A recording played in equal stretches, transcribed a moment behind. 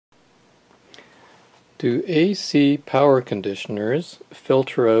Do AC power conditioners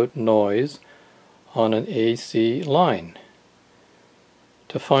filter out noise on an AC line?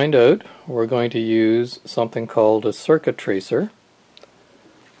 To find out, we're going to use something called a circuit tracer,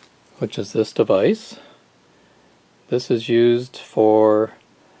 which is this device. This is used for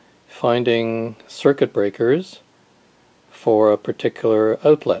finding circuit breakers for a particular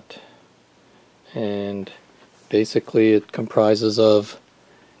outlet, and basically it comprises of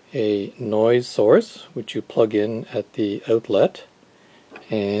a noise source which you plug in at the outlet,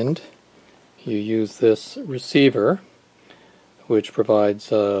 and you use this receiver which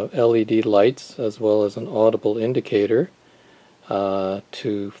provides LED lights as well as an audible indicator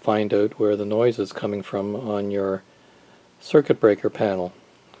to find out where the noise is coming from on your circuit breaker panel.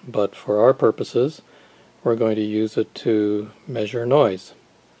 But for our purposes, we're going to use it to measure noise.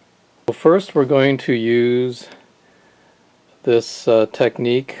 So first we're going to use this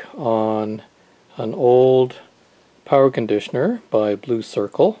technique on an old power conditioner by Blue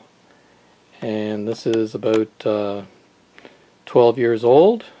Circle, and this is about 12 years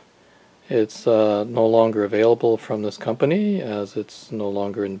old. It's no longer available from this company as it's no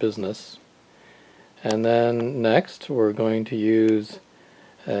longer in business. And then next we're going to use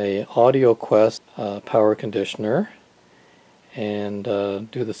a AudioQuest power conditioner and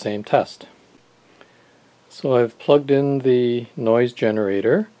do the same test. So I've plugged in the noise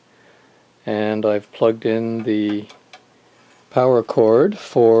generator and I've plugged in the power cord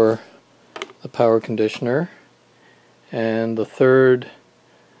for the power conditioner, and the third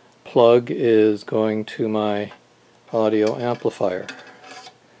plug is going to my audio amplifier.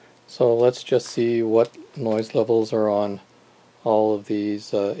 So let's just see what noise levels are on all of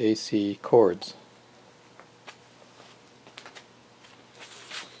these AC cords.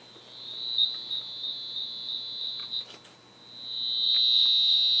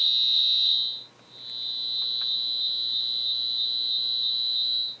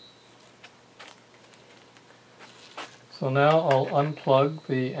 So now I'll unplug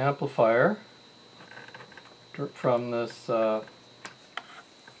the amplifier from this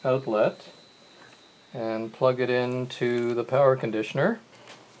outlet and plug it into the power conditioner.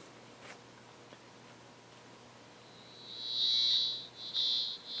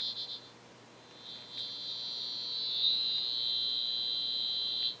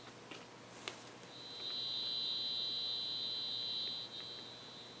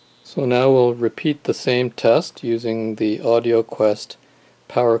 So now we'll repeat the same test using the AudioQuest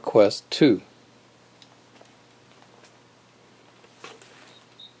PowerQuest 2.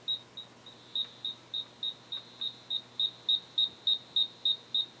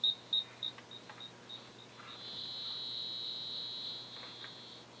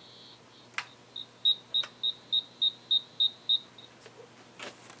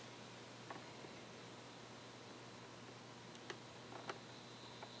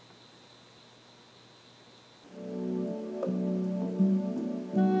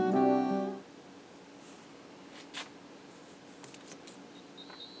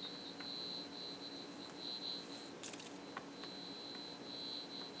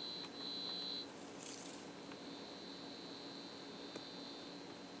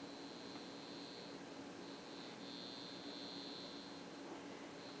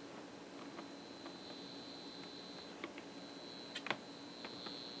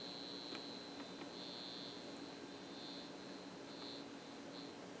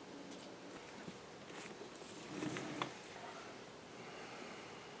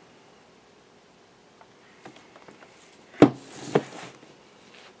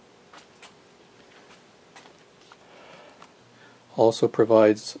 Also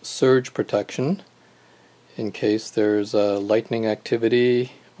provides surge protection in case there's a lightning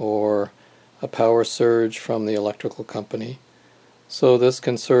activity or a power surge from the electrical company. So this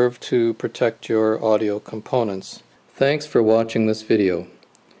can serve to protect your audio components. Thanks for watching this video.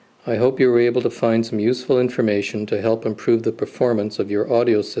 I hope you were able to find some useful information to help improve the performance of your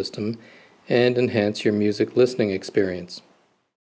audio system and enhance your music listening experience.